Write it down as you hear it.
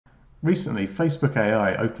Recently, Facebook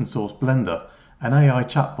AI open sourced Blender, an AI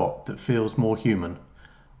chatbot that feels more human.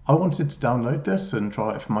 I wanted to download this and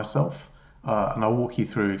try it for myself, and I'll walk you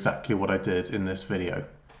through exactly what I did in this video.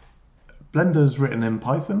 Blender's written in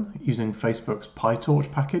Python using Facebook's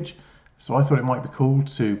PyTorch package, so I thought it might be cool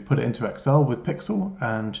to put it into Excel with Pixel,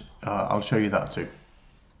 and I'll show you that too.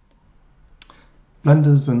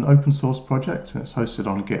 Blender's an open source project and it's hosted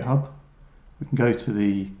on GitHub. We can go to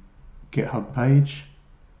the GitHub page,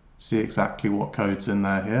 see exactly what code's in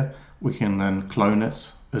there here. We can then clone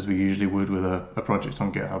it as we usually would with a project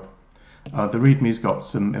on GitHub. The README's got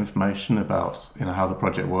some information about how the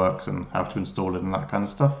project works and how to install it and that kind of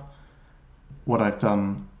stuff. What I've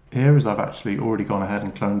done here is I've actually already gone ahead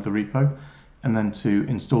and cloned the repo, and then to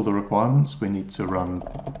install the requirements we need to run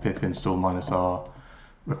pip install -r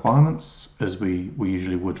requirements as we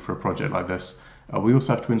usually would for a project like this. We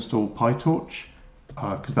also have to install PyTorch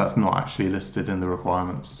because that's not actually listed in the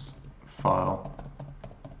requirements file.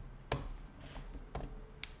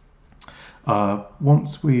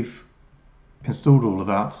 Once we've installed all of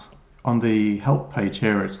that, on the help page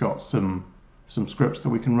here it's got some scripts that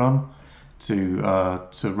we can run to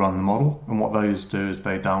run the model, and what those do is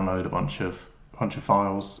they download a bunch of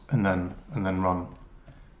files and then run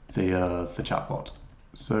the chatbot.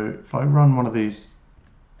 So if I run one of these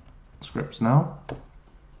scripts now,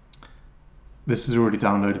 this has already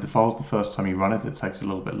downloaded the files. The first time you run it, it takes a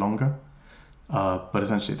little bit longer, but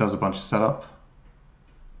essentially it does a bunch of setup,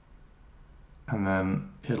 and then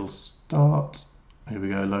it'll start. Here we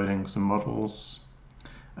go, loading some models,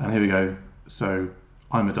 and here we go. So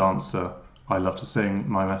I'm a dancer, I love to sing,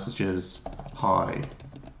 my message is, hi,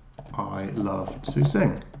 I love to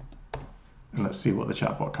sing. And let's see what the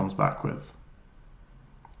chatbot comes back with.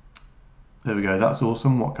 There we go, that's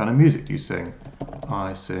awesome. What kind of music do you sing?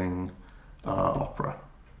 I sing opera.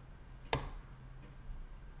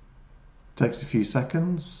 Takes a few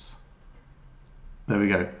seconds. There we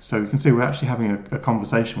go. So you can see we're actually having a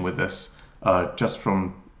conversation with this just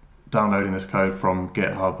from downloading this code from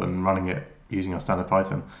GitHub and running it using our standard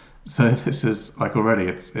Python. So this is, like, already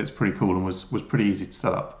it's pretty cool and was pretty easy to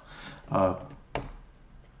set up.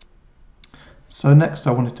 So next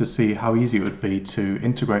I wanted to see how easy it would be to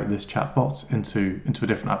integrate this chatbot into a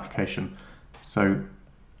different application. So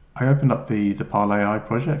I opened up the PyXLL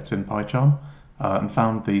project in PyCharm and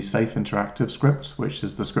found the safe interactive script, which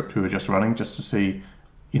is the script we were just running, just to see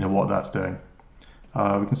what that's doing.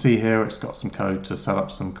 We can see here it's got some code to set up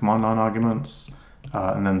some command line arguments,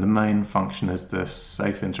 and then the main function is this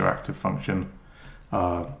safe interactive function,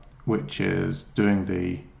 which is doing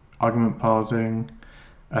the argument parsing,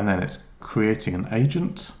 and then it's creating an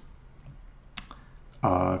agent,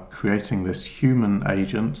 creating this human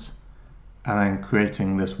agent, and then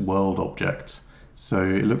creating this world object. So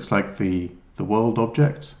it looks like the world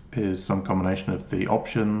object is some combination of the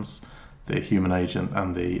options, the human agent,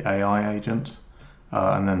 and the AI agent,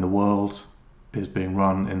 and then the world is being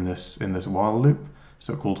run in this while loop.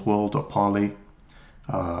 So it calls world.parley,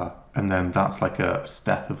 and then that's like a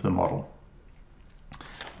step of the model.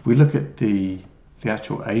 If we look at the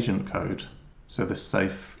actual agent code, so this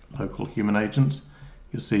safe local human agent,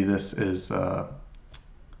 you'll see this is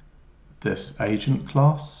this agent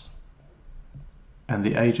class, and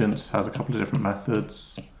the agent has a couple of different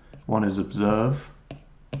methods. One is observe,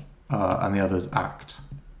 and the other is act.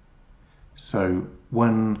 So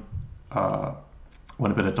when a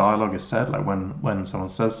bit of dialogue is said, like when someone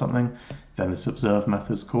says something, then this observe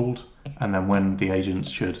method is called, and then when the agents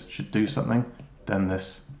should do something, then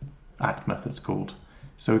this act method is called.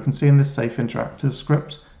 So we can see in this safe interactive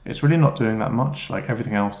script, it's really not doing that much. Like,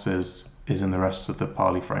 everything else is in the rest of the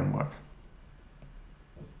Parley framework.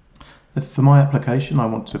 For my application, I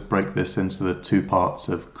want to break this into the two parts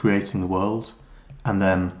of creating the world and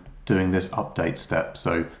then doing this update step,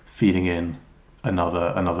 so feeding in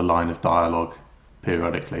another line of dialogue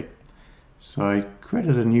periodically. So I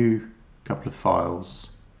created a new couple of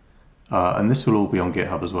files, and this will all be on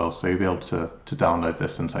GitHub as well, so you'll be able to download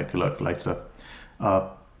this and take a look later.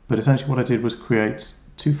 But essentially what I did was create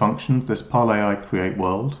two functions, this PyXLL create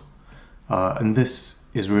world, and this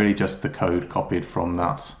is really just the code copied from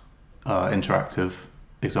that interactive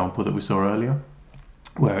example that we saw earlier,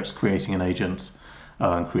 where it's creating an agent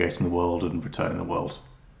and creating the world and returning the world.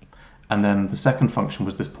 And then the second function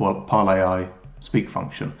was this PyXLL speak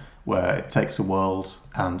function, where it takes a world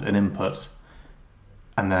and an input,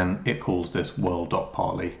 and then it calls this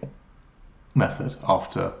world.parley method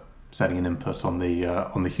after setting an input on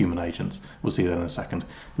the human agent. We'll see that in a second.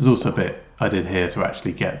 There's also a bit I did here to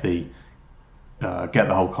actually get the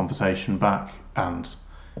whole conversation back, and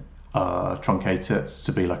truncate it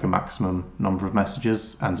to be like a maximum number of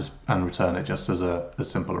messages and return it just as a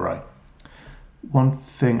simple array. One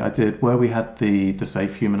thing I did where we had the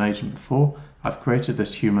safe human agent before, I've created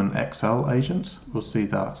this human XL agent. We'll see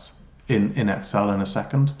that in XL in a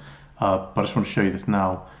second, but I just want to show you this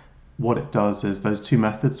now. What it does is those two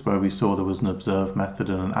methods where we saw there was an observe method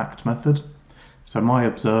and an act method. So my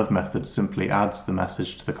observe method simply adds the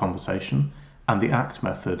message to the conversation, and the act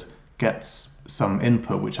method gets some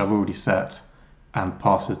input which I've already set and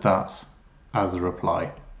passes that as a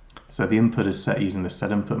reply. So the input is set using the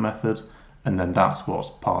setInput method, and then that's what's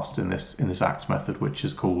passed in this act method, which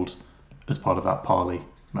is called as part of that parley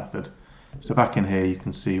method. So back in here you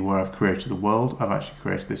can see where I've created the world. I've actually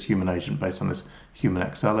created this human agent based on this human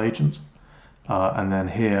XL agent, and then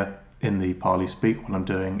here in the parley speak what I'm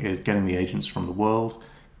doing is getting the agents from the world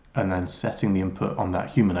and then setting the input on that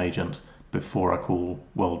human agent before I call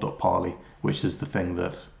world.parley, which is the thing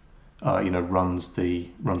that runs the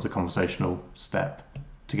conversational step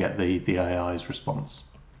to get the AI's response.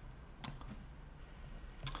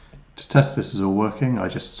 To test this is all working, I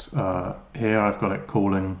just here I've got it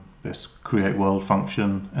calling this create world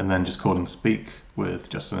function and then just calling speak with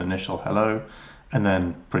just an initial hello and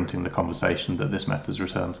then printing the conversation that this method's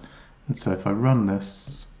returned. And so if I run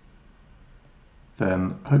this,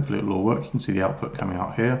 then hopefully it will all work. You can see the output coming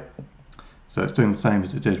out here. So it's doing the same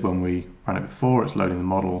as it did when we ran it before. It's loading the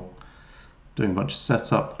model, doing a bunch of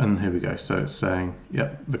setup, and here we go. So it's saying,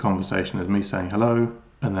 yep, the conversation is me saying hello,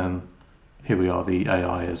 and then here we are, the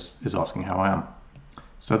AI is asking how I am.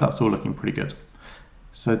 So that's all looking pretty good.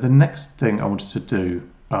 So the next thing I wanted to do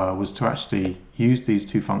was to actually use these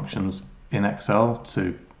two functions in Excel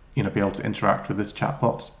to be able to interact with this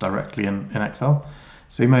chatbot directly in Excel.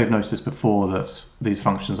 So you may have noticed before that these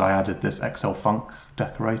functions, I added this Excel func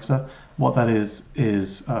decorator. What that is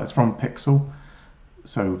it's from Pixel.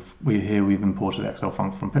 So we've imported Excel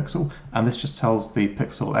func from Pixel, and this just tells the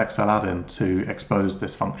Pixel XL add-in to expose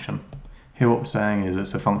this function. Here what we're saying is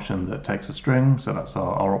it's a function that takes a string, so that's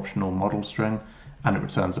our optional model string, and it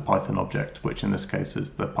returns a Python object, which in this case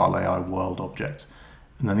is the PyXLL world object.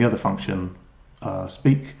 And then the other function,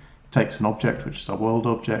 speak, takes an object, which is our world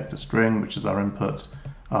object, a string, which is our input,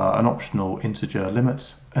 an optional integer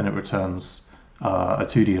limit, and it returns a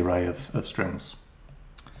 2D array of strings.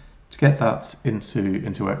 To get that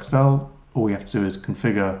into Excel, all we have to do is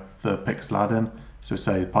configure the Pixel add-in. So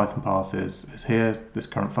say Python path is here, this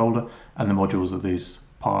current folder, and the modules are these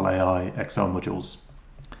PyXLL Excel modules.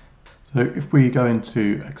 So if we go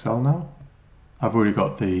into Excel now, I've already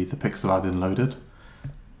got the Pixel add-in loaded.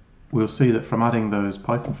 We'll see that from adding those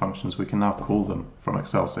Python functions, we can now call them from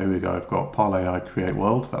Excel. So here we go, I've got PyXLL create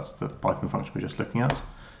world, that's the Python function we're just looking at.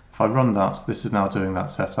 If I run that, this is now doing that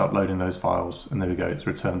setup, loading those files, and there we go, it's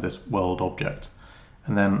returned this world object.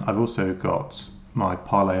 And then I've also got my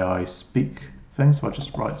PyXLL speak thing, so I'll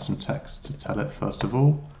just write some text to tell it first of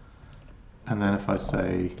all. And then if I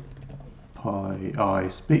say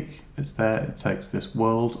PyXLL speak, it's there, it takes this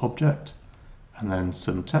world object, and then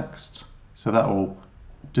some text. So that will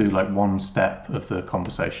do like one step of the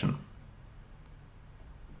conversation.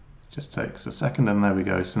 It just takes a second, and there we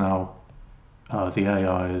go. So now the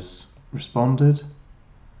AI has responded,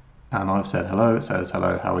 and I've said hello. It says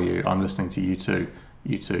hello, how are you? I'm listening to you too.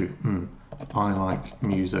 You too. I like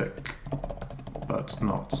music, but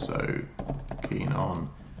not so keen on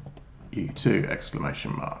you too!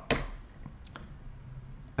 Exclamation mark.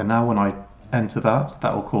 And now when I enter that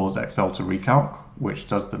will cause Excel to recalc, which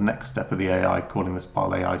does the next step of the AI, calling this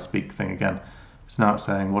PyXLL speak thing again. So now it's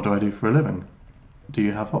saying, what do I do for a living? Do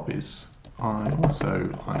you have hobbies? I also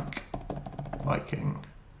like biking.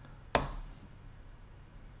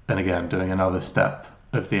 And again, doing another step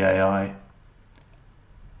of the AI.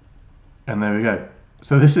 And there we go.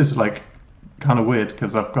 So this is like kind of weird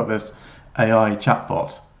because I've got this AI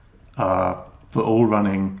chatbot, but all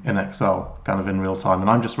running in Excel kind of in real time, and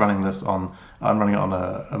I'm just running this I'm running it on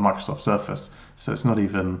a Microsoft Surface, so it's not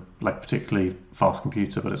even like particularly fast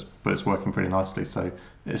computer, but it's working pretty nicely, so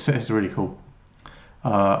it's really cool.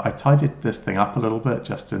 I tidied this thing up a little bit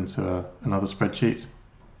just into another spreadsheet,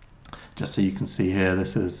 just so you can see here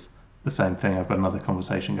this is the same thing. I've got another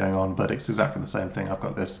conversation going on, but it's exactly the same thing. I've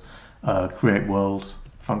got this create world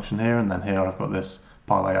function here, and then here I've got this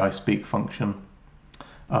PyXLL speak function,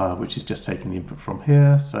 which is just taking the input from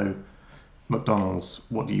here. So McDonald's,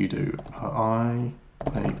 what do you do? I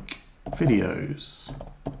make videos.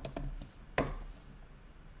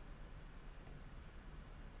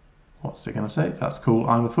 What's it going to say? That's cool,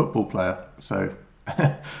 I'm a football player. So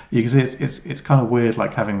you can see it's kind of weird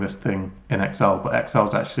like having this thing in Excel, but Excel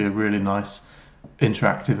is actually a really nice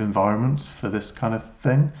interactive environment for this kind of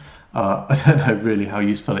thing. I don't know really how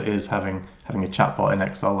useful it is having a chatbot in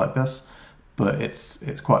Excel like this, but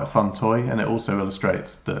it's quite a fun toy, and it also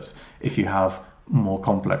illustrates that if you have more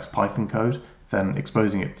complex Python code, then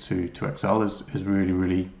exposing it to Excel is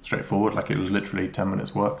really straightforward. Like, it was literally 10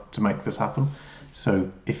 minutes work to make this happen.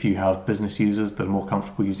 So if you have business users that are more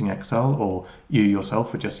comfortable using Excel, or you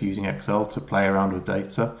yourself are just using Excel to play around with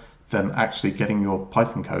data, then actually getting your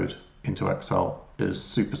Python code into Excel is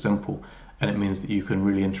super simple, and it means that you can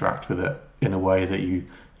really interact with it in a way that you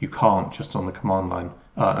can't just on the command line.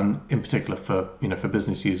 And in particular for for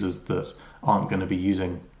business users that aren't going to be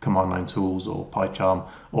using command line tools or PyCharm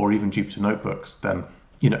or even Jupyter notebooks, then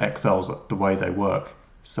Excel's the way they work.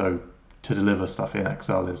 So to deliver stuff in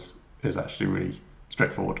Excel is actually really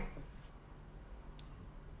straightforward.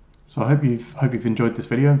 So I hope you've enjoyed this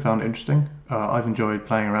video and found it interesting. I've enjoyed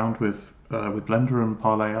playing around with Blender and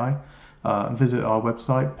PyXLL. Visit our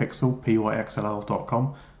website,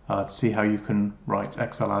 pyxl.com, to see how you can write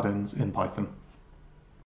Excel add-ins in Python.